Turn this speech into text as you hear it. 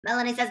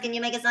Melanie says, can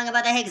you make a song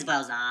about the Higgs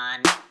boson?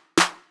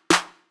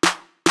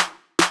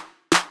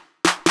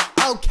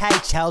 Okay,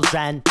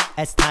 children,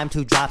 it's time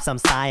to drop some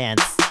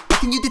science. What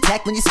can you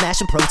detect when you're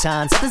smashing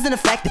protons? That doesn't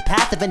affect the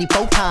path of any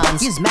photons.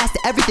 What gives mass to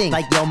everything?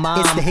 Like your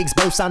mom. It's the Higgs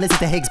boson, is it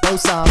the Higgs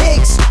boson?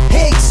 Higgs,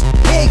 Higgs,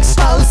 Higgs,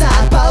 boson,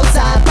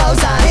 boson,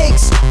 boson.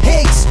 Higgs,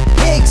 Higgs,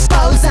 Higgs,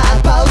 boson,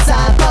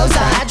 boson,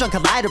 boson. The hadron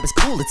collider is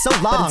cool, it's so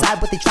long, but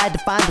inside what they tried to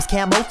find was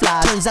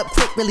camouflage. Turns up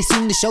quick, really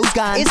soon the show's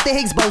gone. It's the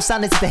Higgs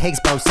boson, is it the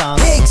Higgs boson?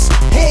 Higgs,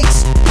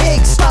 Higgs,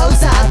 Higgs,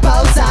 boson,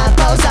 boson,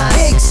 boson.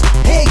 Higgs,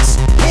 Higgs,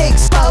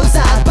 Higgs,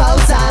 boson,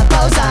 boson,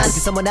 boson. Look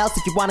at someone else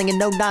if you're wanting a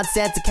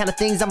no-nonsense the kind of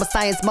things. I'm a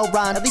science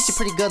moron, at least you're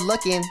pretty good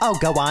looking. Oh,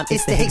 go on,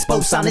 it's the Higgs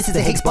boson, this is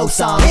the Higgs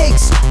boson.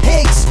 Higgs,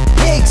 Higgs,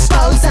 Higgs,